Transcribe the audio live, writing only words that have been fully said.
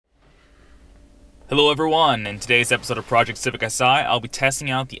Hello everyone, in today's episode of Project Civic Si, I'll be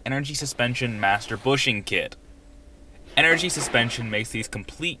testing out the Energy Suspension Master Bushing Kit. Energy Suspension makes these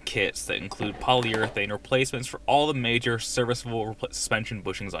complete kits that include polyurethane replacements for all the major serviceable suspension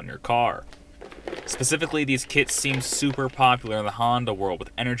bushings on your car. Specifically, these kits seem super popular in the Honda world,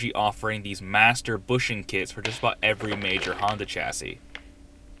 with Energy offering these master bushing kits for just about every major Honda chassis.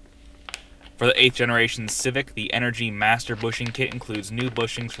 For the 8th generation Civic, the Energy Master Bushing Kit includes new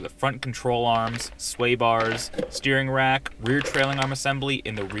bushings for the front control arms, sway bars, steering rack, rear trailing arm assembly,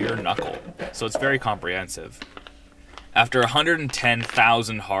 and the rear knuckle, so it's very comprehensive. After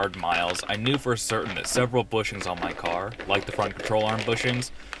 110,000 hard miles, I knew for certain that several bushings on my car, like the front control arm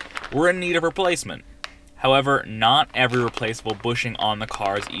bushings, were in need of replacement. However, not every replaceable bushing on the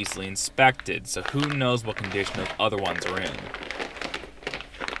car is easily inspected, so who knows what condition those other ones are in.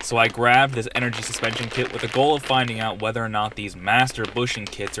 So I grabbed this Energy Suspension Kit with the goal of finding out whether or not these Master Bushing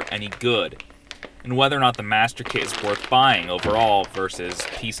Kits are any good, and whether or not the Master Kit is worth buying overall versus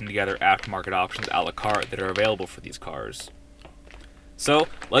piecing together aftermarket options a la carte that are available for these cars. So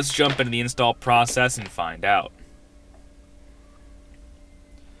let's jump into the install process and find out.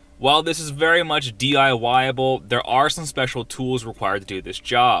 While this is very much DIY-able, there are some special tools required to do this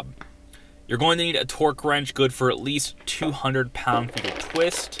job. You're going to need a torque wrench good for at least 200 pound-feet of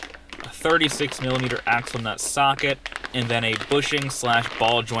twist, a 36mm axle nut socket, and then a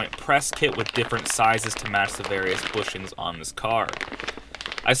bushing/ball joint press kit with different sizes to match the various bushings on this car.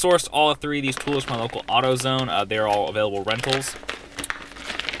 I sourced all 3 of these tools from my local AutoZone. They're all available rentals.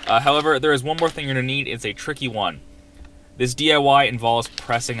 However, there is one more thing you're going to need. It's a tricky one. This DIY involves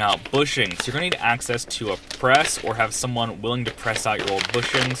pressing out bushings. You're going to need access to a press or have someone willing to press out your old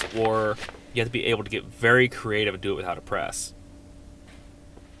bushings, or you have to be able to get very creative and do it without a press.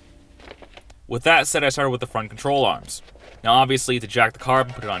 With that said, I started with the front control arms. Now obviously, to jack the car up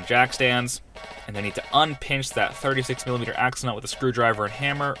and put it on jack stands, and then need to unpinch that 36mm axle nut with a screwdriver and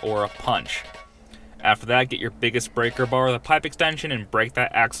hammer or a punch. After that, get your biggest breaker bar with a pipe extension and break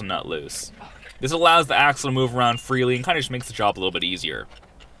that axle nut loose. This allows the axle to move around freely and kind of just makes the job a little bit easier.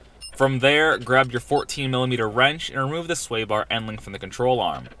 From there, grab your 14mm wrench and remove the sway bar end link from the control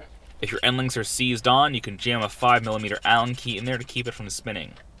arm. If your end links are seized on, you can jam a 5mm Allen key in there to keep it from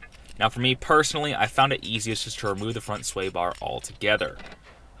spinning. Now for me personally, I found it easiest just to remove the front sway bar altogether.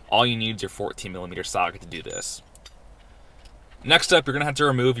 All you need is your 14mm socket to do this. Next up, you're going to have to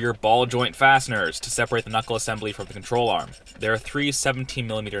remove your ball joint fasteners to separate the knuckle assembly from the control arm. There are 3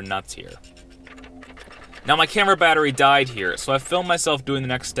 17mm nuts here. Now my camera battery died here, so I filmed myself doing the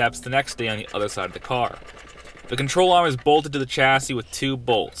next steps the next day on the other side of the car. The control arm is bolted to the chassis with 2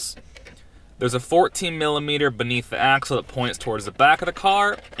 bolts. There's a 14mm beneath the axle that points towards the back of the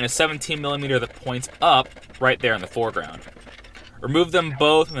car, and a 17mm that points up right there in the foreground. Remove them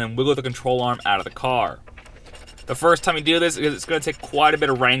both and then wiggle the control arm out of the car. The first time you do this, it's going to take quite a bit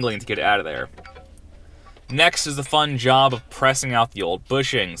of wrangling to get it out of there. Next is the fun job of pressing out the old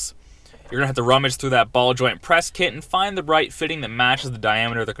bushings. You're going to have to rummage through that ball joint press kit and find the right fitting that matches the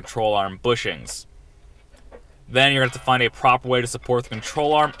diameter of the control arm bushings. Then you're going to have to find a proper way to support the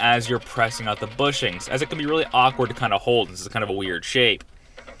control arm as you're pressing out the bushings, as it can be really awkward to kind of hold. This is kind of a weird shape.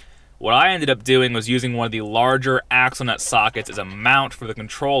 What I ended up doing was using one of the larger axle nut sockets as a mount for the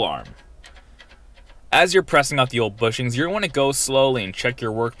control arm. As you're pressing out the old bushings, you're going to go slowly and check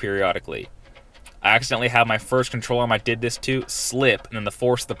your work periodically. I accidentally had my first control arm I did this to slip, and then the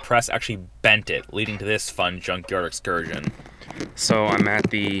force of the press actually bent it, leading to this fun junkyard excursion. So I'm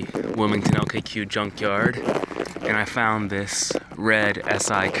at the Wilmington LKQ junkyard, and I found this red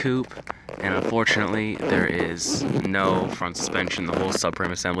SI coupe, and unfortunately there is no front suspension. The whole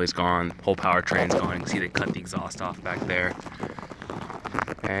subframe assembly is gone, the whole powertrain's gone. You can see they cut the exhaust off back there.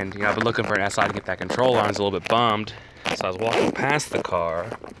 And I've been looking for an SI to get that control arm. I was a little bit bummed. So I was walking past the car,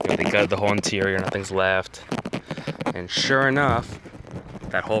 they gutted the whole interior, nothing's left, and sure enough,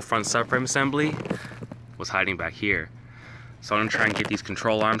 that whole front subframe assembly was hiding back here. So I'm going to try and get these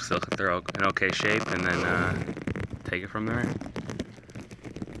control arms so they're in okay shape, and then take it from there.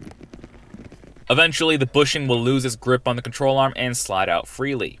 Eventually, the bushing will lose its grip on the control arm and slide out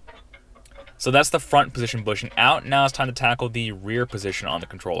freely. So that's the front position bushing out. Now it's time to tackle the rear position on the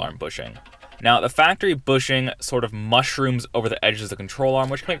control arm bushing. Now, the factory bushing sort of mushrooms over the edges of the control arm,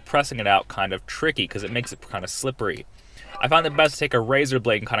 which can make pressing it out kind of tricky because it makes it kind of slippery. I found it best to take a razor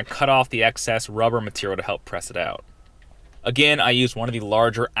blade and kind of cut off the excess rubber material to help press it out. Again, I used one of the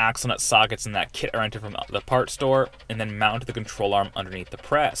larger axle nut sockets in that kit I rented from the parts store, and then mounted the control arm underneath the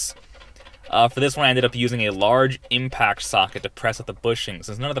press. For this one, I ended up using a large impact socket to press out the bushings,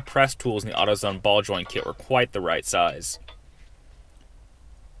 since none of the press tools in the AutoZone ball joint kit were quite the right size.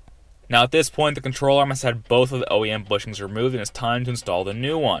 Now at this point, the control arm has had both of the OEM bushings removed and it's time to install the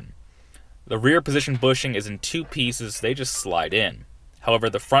new one. The rear position bushing is in two pieces, so they just slide in. However,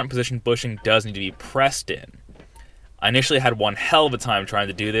 the front position bushing does need to be pressed in. I initially had one hell of a time trying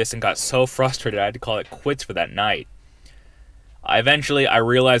to do this and got so frustrated I had to call it quits for that night. Eventually, I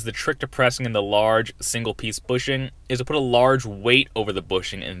realized the trick to pressing in the large single-piece bushing is to put a large weight over the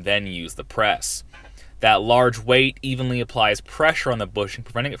bushing and then use the press. That large weight evenly applies pressure on the bushing,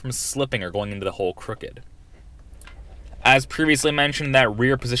 preventing it from slipping or going into the hole crooked. As previously mentioned, that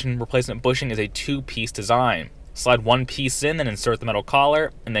rear position replacement bushing is a two-piece design. Slide one piece in and insert the metal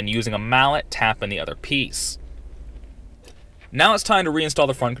collar, and then using a mallet, tap in the other piece. Now it's time to reinstall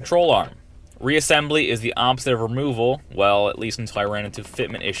the front control arm. Reassembly is the opposite of removal, well, at least until I ran into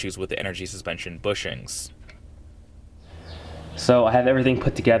fitment issues with the energy suspension bushings. So I have everything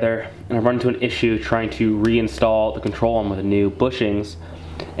put together, and I've run into an issue trying to reinstall the control arm with the new bushings.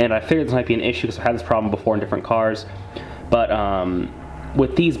 And I figured this might be an issue because I've had this problem before in different cars. But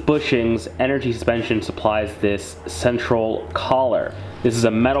with these bushings, energy suspension supplies this central collar. This is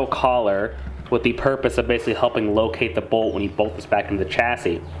a metal collar with the purpose of basically helping locate the bolt when you bolt this back into the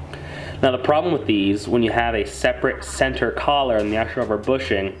chassis. Now the problem with these, when you have a separate center collar in the actual rubber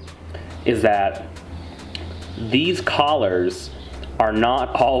bushing, is that these collars are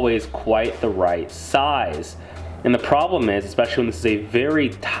not always quite the right size. And the problem is, especially when this is a very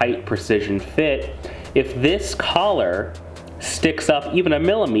tight precision fit, if this collar sticks up even a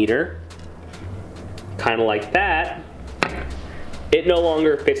millimeter, kind of like that, it no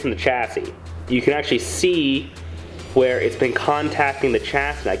longer fits in the chassis. You can actually see where it's been contacting the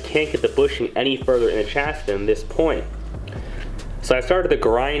chassis. I can't get the bushing any further in the chassis than this point. So I started to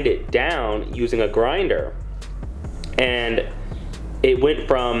grind it down using a grinder, and it went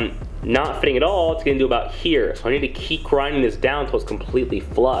from not fitting at all to getting to about here. So I need to keep grinding this down until it's completely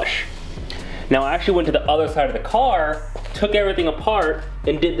flush. Now I actually went to the other side of the car, took everything apart,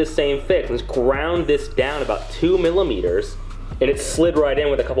 and did the same fix. Let's ground this down about 2 millimeters, and it slid right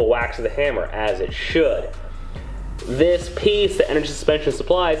in with a couple whacks of the hammer, as it should. This piece that energy suspension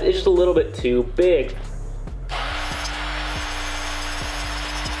supplies is just a little bit too big.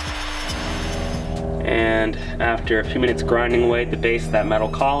 And after a few minutes grinding away at the base of that metal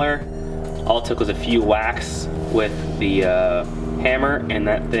collar, all it took was a few whacks with the hammer, and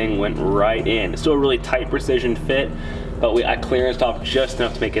that thing went right in. It's still a really tight precision fit, but I clearanced off just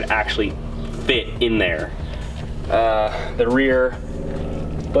enough to make it actually fit in there. The rear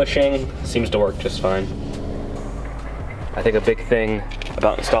bushing seems to work just fine. I think a big thing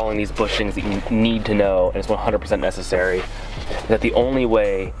about installing these bushings that you need to know, and it's 100% necessary, is that the only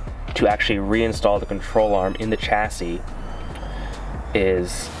way to actually reinstall the control arm in the chassis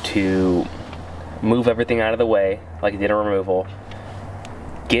is to move everything out of the way like you did a removal,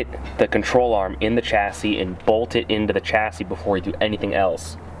 get the control arm in the chassis and bolt it into the chassis before you do anything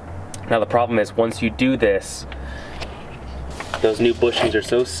else. Now the problem is, once you do this, those new bushings are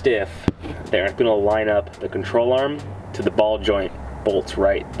so stiff they're not going to line up the control arm to the ball joint bolts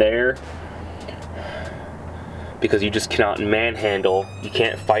right there, because you just cannot manhandle, you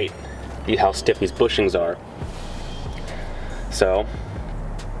can't fight how stiff these bushings are. So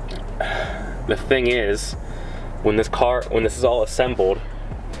the thing is, when this is all assembled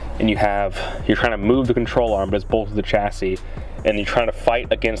and you're trying to move the control arm but it's bolted to the chassis, and you're trying to fight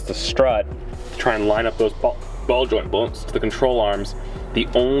against the strut to try and line up those ball joint bolts to the control arms, the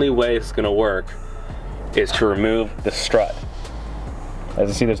only way it's going to work is to remove the strut. As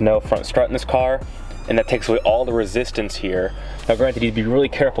you see, there's no front strut in this car, and that takes away all the resistance here. Now granted, you'd be really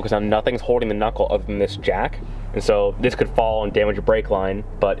careful because now nothing's holding the knuckle other than this jack, and so this could fall and damage your brake line,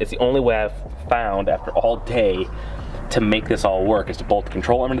 but it's the only way I've found after all day to make this all work, is to bolt the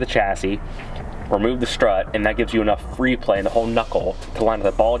control arm into the chassis, remove the strut, and that gives you enough free play in the whole knuckle to line up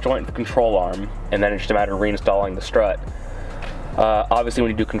the ball joint and the control arm, and then it's just a matter of reinstalling the strut. Obviously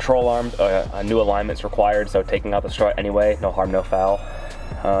when you do control arms, a new alignment's required, so taking out the strut anyway, no harm, no foul.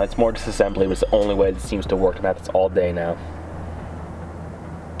 It's more disassembly, but it's the only way that seems to work, and that's all day now.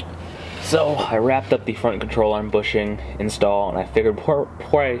 So I wrapped up the front control arm bushing install, and I figured before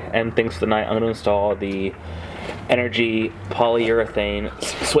I end things for the night, I'm going to install the Energy polyurethane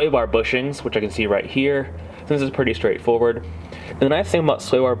sway bar bushings, which I can see right here. This is pretty straightforward. And the nice thing about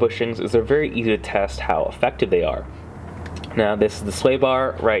sway bar bushings is they're very easy to test how effective they are. Now this is the sway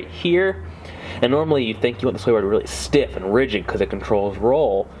bar right here, and normally you think you want the sway bar to be really stiff and rigid because it controls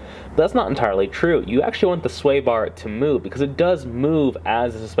roll, but that's not entirely true. You actually want the sway bar to move, because it does move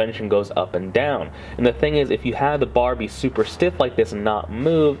as the suspension goes up and down. And the thing is, if you have the bar be super stiff like this and not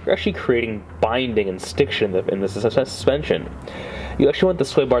move, you're actually creating binding and stiction in the suspension. You actually want the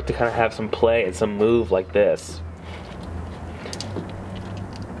sway bar to kind of have some play and some move like this.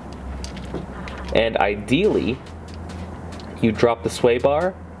 And ideally, you drop the sway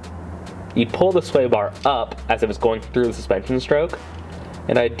bar, you'd pull the sway bar up as if it's going through the suspension stroke,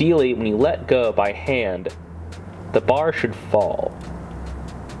 and ideally, when you let go by hand, the bar should fall.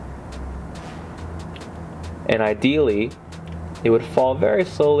 And ideally, it would fall very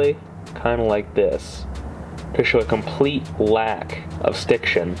slowly, kind of like this, to show a complete lack of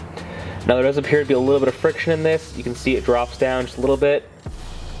stiction. Now there does appear to be a little bit of friction in this. You can see it drops down just a little bit,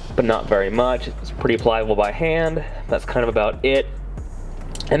 but not very much. It's pretty pliable by hand. That's kind of about it.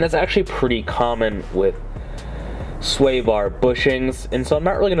 And that's actually pretty common with sway bar bushings, and so I'm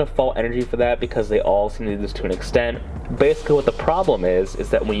not really going to fault energy for that because they all seem to do this to an extent. Basically what the problem is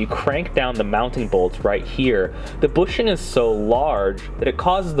that when you crank down the mounting bolts right here, the bushing is so large that it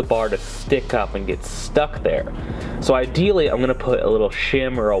causes the bar to stick up and get stuck there. So ideally I'm going to put a little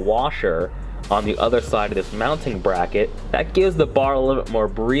shim or a washer on the other side of this mounting bracket. That gives the bar a little bit more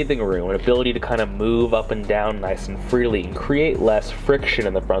breathing room, an ability to kind of move up and down nice and freely and create less friction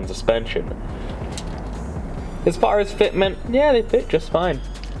in the front suspension. As far as fitment, yeah, they fit just fine.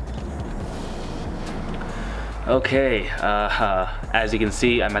 Okay, as you can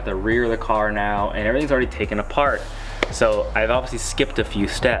see, I'm at the rear of the car now, and everything's already taken apart. So I've obviously skipped a few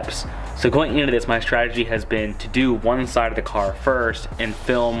steps. So going into this, my strategy has been to do one side of the car first and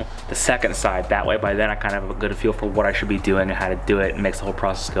film the second side. That way, by then I kind of have a good feel for what I should be doing and how to do it. It makes the whole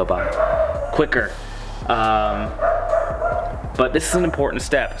process go by quicker. But this is an important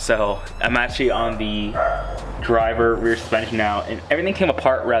step. So I'm actually on the driver rear suspension now, and everything came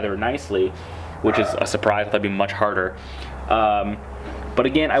apart rather nicely, which is a surprise. I thought it'd be much harder. But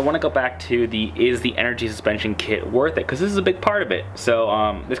again, I want to go back to is the energy suspension kit worth it? Because this is a big part of it.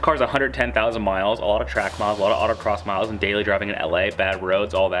 So this car's 110,000 miles, a lot of track miles, a lot of autocross miles, and daily driving in LA, bad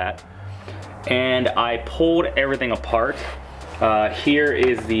roads, all that. And I pulled everything apart. Here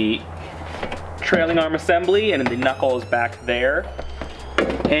is the trailing arm assembly, and the knuckle is back there.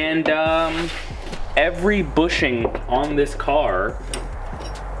 And every bushing on this car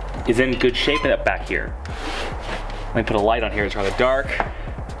is in good shape back here. Let me put a light on here, it's rather dark.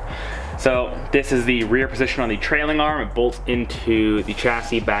 So this is the rear position on the trailing arm. It bolts into the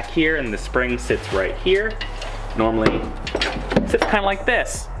chassis back here, and the spring sits right here. Normally it sits kind of like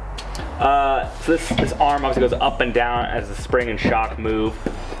this. So this arm obviously goes up and down as the spring and shock move.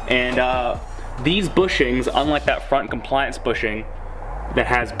 And these bushings, unlike that front compliance bushing that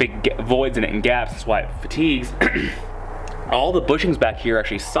has big voids in it and gaps, that's why it fatigues, all the bushings back here are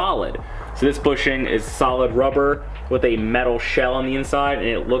actually solid. So this bushing is solid rubber with a metal shell on the inside, and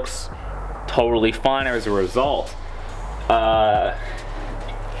it looks totally fine as a result.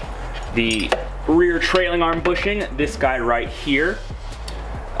 The rear trailing arm bushing, this guy right here,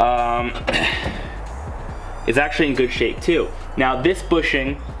 is actually in good shape too. Now this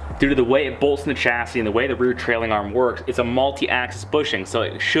bushing, due to the way it bolts in the chassis and the way the rear trailing arm works, it's a multi-axis bushing, so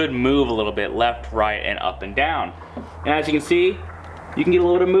it should move a little bit left, right, and up and down. And as you can see, you can get a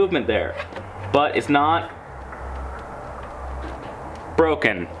little bit of movement there, but it's not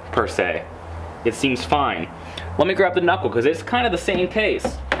broken per se. It seems fine. Let me grab the knuckle because it's kind of the same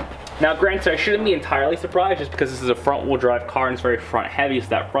case. Now granted, I shouldn't be entirely surprised just because this is a front wheel drive car and it's very front heavy, so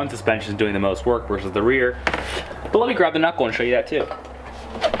that front suspension is doing the most work versus the rear. But let me grab the knuckle and show you that too.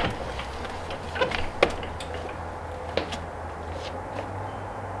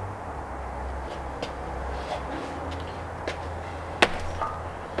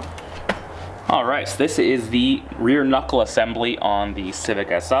 Alright, so this is the rear knuckle assembly on the Civic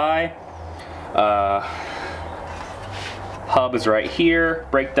Si. Hub is right here,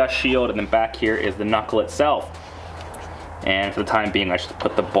 brake dust shield, and then back here is the knuckle itself. And for the time being, I should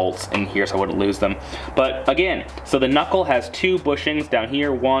put the bolts in here so I wouldn't lose them. But again, so the knuckle has two bushings down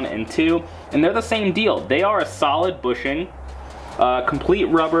here, 1 and 2, and they're the same deal. They are a solid bushing, complete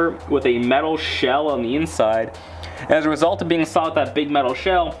rubber with a metal shell on the inside. And as a result of being solid with that big metal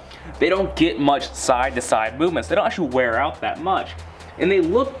shell, they don't get much side-to-side movements. They don't actually wear out that much. And they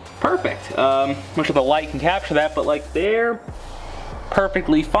look perfect. I'm not sure the light can capture that, but like they're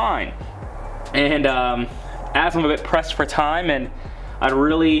perfectly fine. And as I'm a bit pressed for time and I'd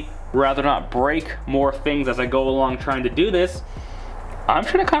really rather not break more things as I go along trying to do this, I'm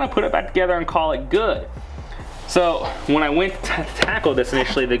just gonna kind of put it back together and call it good. So when I went to tackle this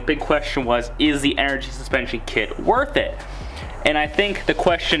initially, the big question was, is the energy suspension kit worth it? And I think the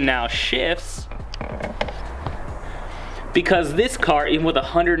question now shifts, because this car, even with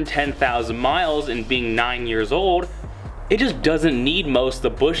 110,000 miles and being 9 years old, it just doesn't need most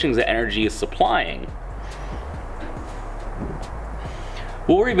of the bushings that energy is supplying.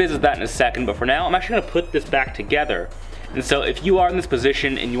 We'll revisit that in a second, but for now, I'm actually gonna put this back together. And so if you are in this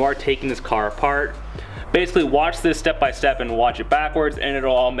position and you are taking this car apart, basically watch this step by step and watch it backwards, and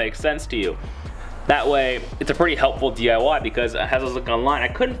it'll all make sense to you. That way, it's a pretty helpful DIY, because as I was looking online, I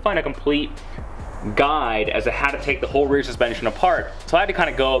couldn't find a complete guide as to how to take the whole rear suspension apart. So I had to kind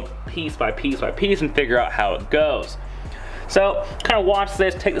of go piece by piece by piece and figure out how it goes. So kind of watch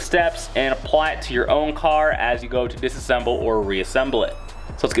this, take the steps, and apply it to your own car as you go to disassemble or reassemble it.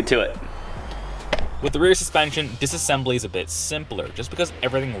 So let's get to it. With the rear suspension, disassembly is a bit simpler just because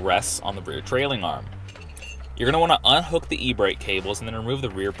everything rests on the rear trailing arm. You're going to want to unhook the e-brake cables and then remove the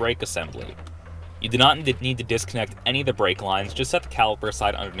rear brake assembly. You do not need to disconnect any of the brake lines, just set the caliper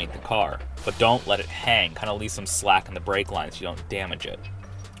aside underneath the car. But don't let it hang, kind of leave some slack in the brake lines so you don't damage it.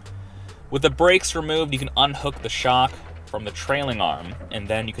 With the brakes removed, you can unhook the shock from the trailing arm, and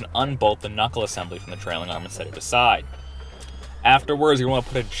then you can unbolt the knuckle assembly from the trailing arm and set it aside. Afterwards, you're going to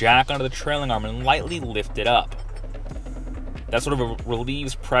put a jack onto the trailing arm and lightly lift it up. That sort of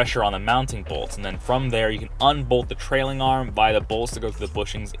relieves pressure on the mounting bolts, and then from there you can unbolt the trailing arm via the bolts that go through the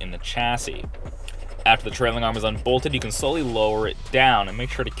bushings in the chassis. After the trailing arm is unbolted, you can slowly lower it down and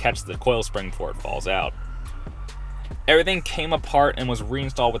make sure to catch the coil spring before it falls out. Everything came apart and was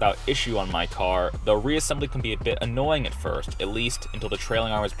reinstalled without issue on my car, though reassembly can be a bit annoying at first, at least until the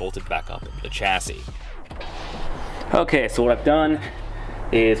trailing arm is bolted back up into the chassis. Okay, so what I've done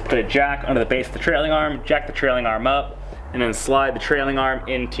is put a jack under the base of the trailing arm, jack the trailing arm up, and then slide the trailing arm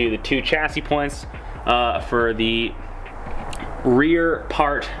into the two chassis points for the rear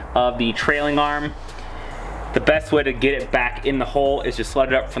part of the trailing arm. The best way to get it back in the hole is just slide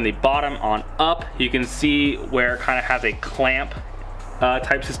it up from the bottom on up. You can see where it kind of has a clamp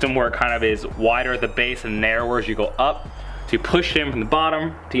type system where it kind of is wider at the base and narrower as you go up. So you push it in from the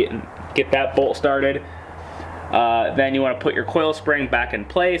bottom to get that bolt started. Then you want to put your coil spring back in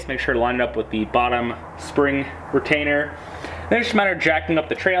place. Make sure to line it up with the bottom spring retainer. Then it's just a matter of jacking up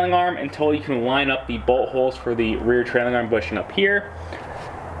the trailing arm until you can line up the bolt holes for the rear trailing arm bushing up here.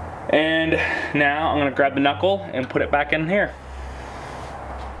 And now I'm going to grab the knuckle and put it back in here.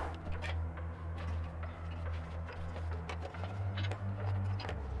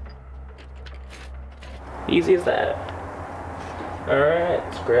 Easy as that. Alright,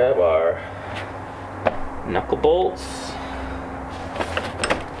 let's grab our knuckle bolts.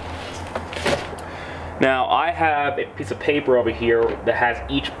 Now I have a piece of paper over here that has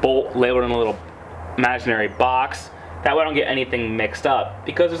each bolt labeled in a little imaginary box. That way I don't get anything mixed up,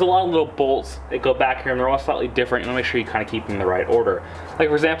 because there's a lot of little bolts that go back here and they're all slightly different. You want to make sure you kind of keep them in the right order. Like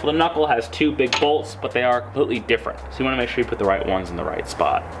for example, the knuckle has two big bolts, but they are completely different. So you want to make sure you put the right ones in the right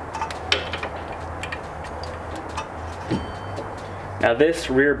spot. Now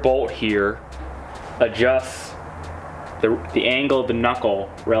this rear bolt here adjusts the angle of the knuckle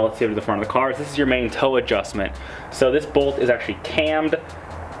relative to the front of the car. This is your main toe adjustment. So this bolt is actually cammed.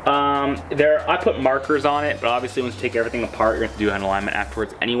 I put markers on it, but obviously once you take everything apart, you're going to do an alignment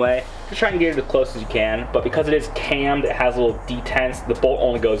afterwards anyway. Just try and get it as close as you can, but because it is cammed, it has little detents, the bolt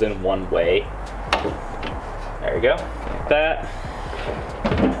only goes in one way. There you go, like that.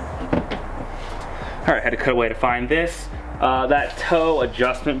 Alright, had to cut away to find this. That toe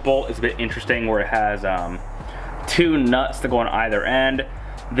adjustment bolt is a bit interesting where it has two nuts that go on either end.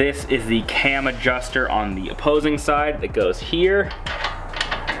 This is the cam adjuster on the opposing side that goes here.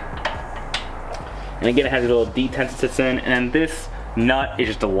 And again, it has a little detent that sits in, and then this nut is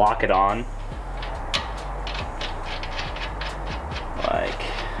just to lock it on. Like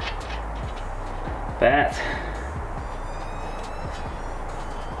that.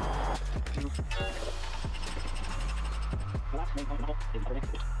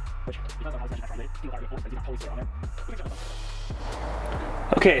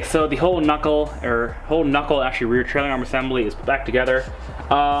 Okay, so the whole knuckle actually rear trailing arm assembly is put back together.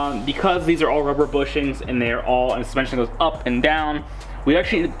 Because these are all rubber bushings and they're all, and the suspension goes up and down, we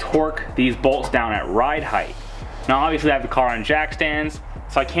actually need to torque these bolts down at ride height. Now obviously I have the car on jack stands,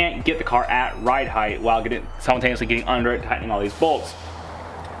 so I can't get the car at ride height while simultaneously getting under it, tightening all these bolts.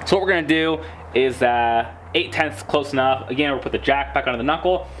 So what we're gonna do is 8/10 close enough. Again, we'll put the jack back under the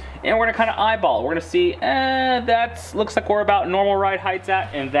knuckle, and we're gonna kind of eyeball. We're gonna see, that looks like we're about normal ride heights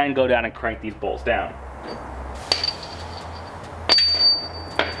at, and then go down and crank these bolts down.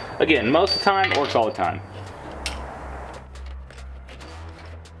 Again, most of the time, works all the time.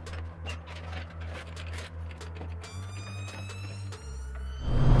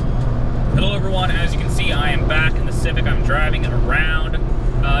 Hello everyone, as you can see, I am back in the Civic. I'm driving it around.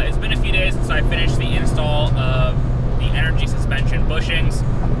 It's been a few days since I finished the install of the energy suspension bushings.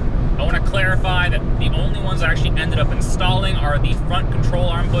 I want to clarify that the only ones I actually ended up installing are the front control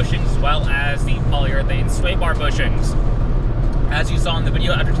arm bushings as well as the polyurethane sway bar bushings. As you saw in the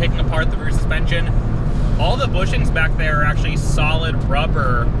video, after taking apart the rear suspension, all the bushings back there are actually solid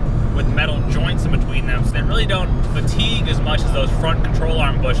rubber with metal joints in between them, so they really don't fatigue as much as those front control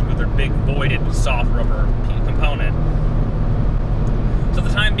arm bushings with their big voided soft rubber component. So for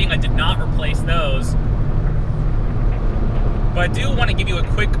the time being, I did not replace those, but I do want to give you a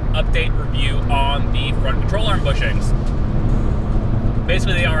quick update review on the front control arm bushings.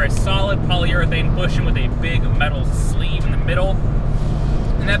 Basically, they are a solid polyurethane bushing with a big metal sleeve in the middle.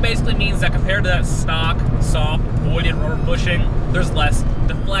 And that basically means that compared to that stock, soft, voided rubber bushing, there's less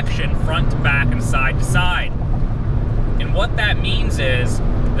deflection front to back and side to side. And what that means is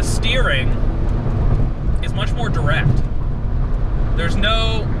the steering is much more direct. There's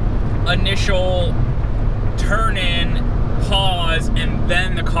no initial turn in, pause, and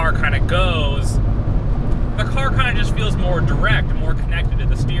then the car kind of goes. The car kind of just feels more direct and more connected to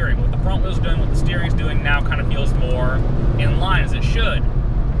the steering. What the front wheel's doing, what the steering's doing now kind of feels more in line, as it should.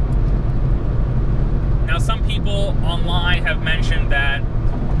 Now, some people online have mentioned that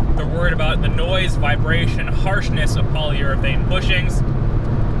they're worried about the noise, vibration, harshness of polyurethane bushings.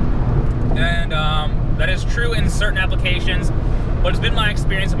 And that is true in certain applications, but it's been my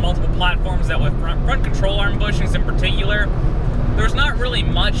experience in multiple platforms that with front control arm bushings in particular, there's not really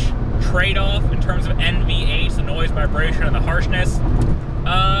much trade-off in terms of NVH, the noise, vibration, and the harshness.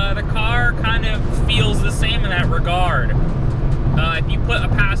 The car kind of feels the same in that regard. If you put a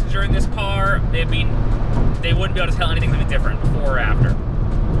passenger in this car, they wouldn't be able to tell anything that's different before or after.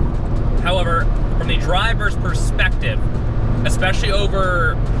 However, from the driver's perspective, especially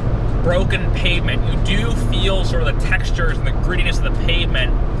over broken pavement, you do feel sort of the textures and the grittiness of the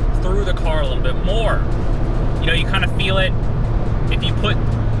pavement through the car a little bit more. You know, you kind of feel it if you put,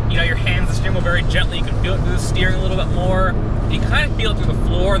 you know, your hands on the steering wheel very gently. You can feel it through the steering a little bit more. You kind of feel it through the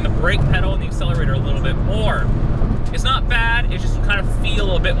floor and the brake pedal and the accelerator a little bit more. It's not bad, it's just you kind of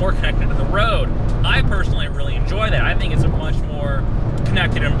feel a bit more connected to the road. I personally really enjoy that. I think it's a much more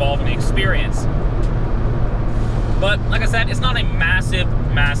connected and involving experience. But like I said, it's not a massive,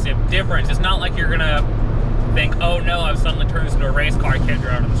 massive difference. It's not like you're gonna think, oh no, I've suddenly turned this into a race car, I can't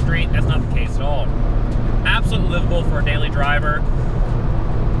drive out on the street. That's not the case at all. Absolutely livable for a daily driver.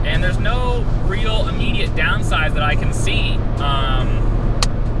 And there's no real immediate downsides that I can see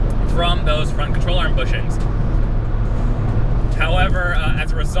from those front control arm bushings. However,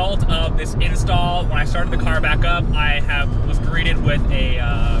 as a result of this install, when I started the car back up, I was greeted with a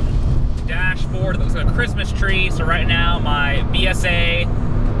dashboard that looks like a Christmas tree. So right now, my VSA,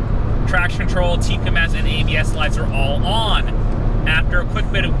 traction control, TPMS, and ABS lights are all on. After a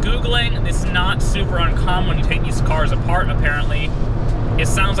quick bit of Googling, this is not super uncommon when you take these cars apart, apparently. It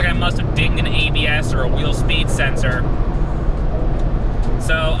sounds like I must have dinged an ABS or a wheel speed sensor.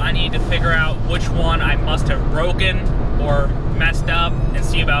 So I need to figure out which one I must have broken or messed up and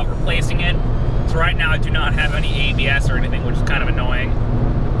see about replacing it. So right now I do not have any ABS or anything, which is kind of annoying.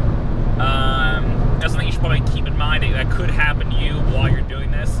 That's something you should probably keep in mind that could happen to you while you're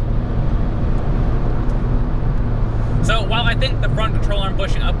doing this. So while I think the front control arm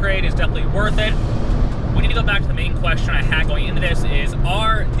bushing upgrade is definitely worth it, we need to go back to the main question I had going into this is,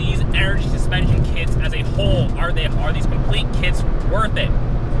 are these energy suspension kits as a whole, are these complete kits worth it?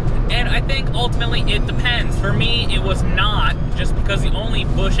 And I think ultimately it depends. For me, it was not, just because the only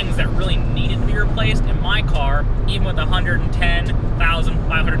bushings that really needed to be replaced in my car, even with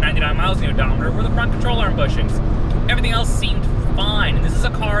 110,599 miles on the odometer, were the front control arm bushings. Everything else seemed fine. And this is a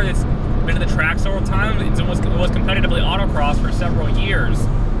car that's been to the track several times. It was competitively autocross for several years,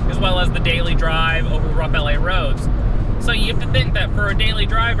 as well as the daily drive over the rough LA roads. So you have to think that for a daily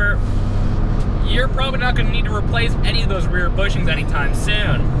driver, you're probably not going to need to replace any of those rear bushings anytime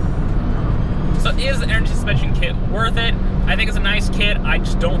soon. So is the energy suspension kit worth it? I think it's a nice kit. I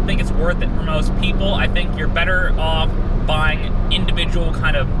just don't think it's worth it for most people. I think you're better off buying individual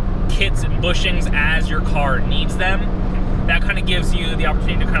kind of kits and bushings as your car needs them. That kind of gives you the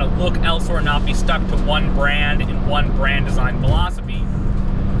opportunity to kind of look elsewhere and not be stuck to one brand and one brand design philosophy.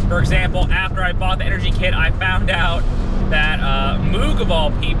 For example, after I bought the energy kit, I found out that Moog, of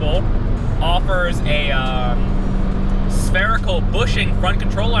all people, offers a spherical bushing front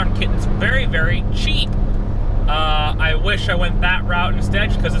control arm kit that's very, very cheap. I wish I went that route instead,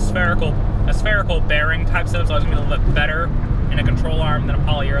 just because a spherical bearing type setup is always going to be a little bit better in a control arm than a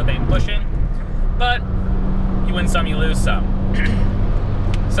polyurethane bushing. But you win some, you lose some.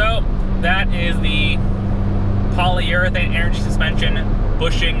 So that is the polyurethane energy suspension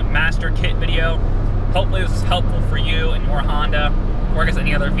bushing master kit video. Hopefully this was helpful for you and your Honda. or I guess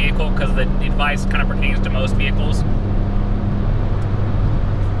any other vehicle, because the advice kind of pertains to most vehicles.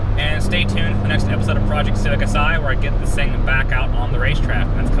 And stay tuned for the next episode of Project Civic Si, where I get this thing back out on the racetrack.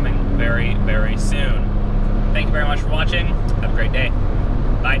 That's coming very, very soon. Thank you very much for watching. Have a great day.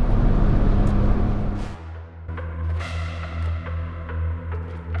 Bye.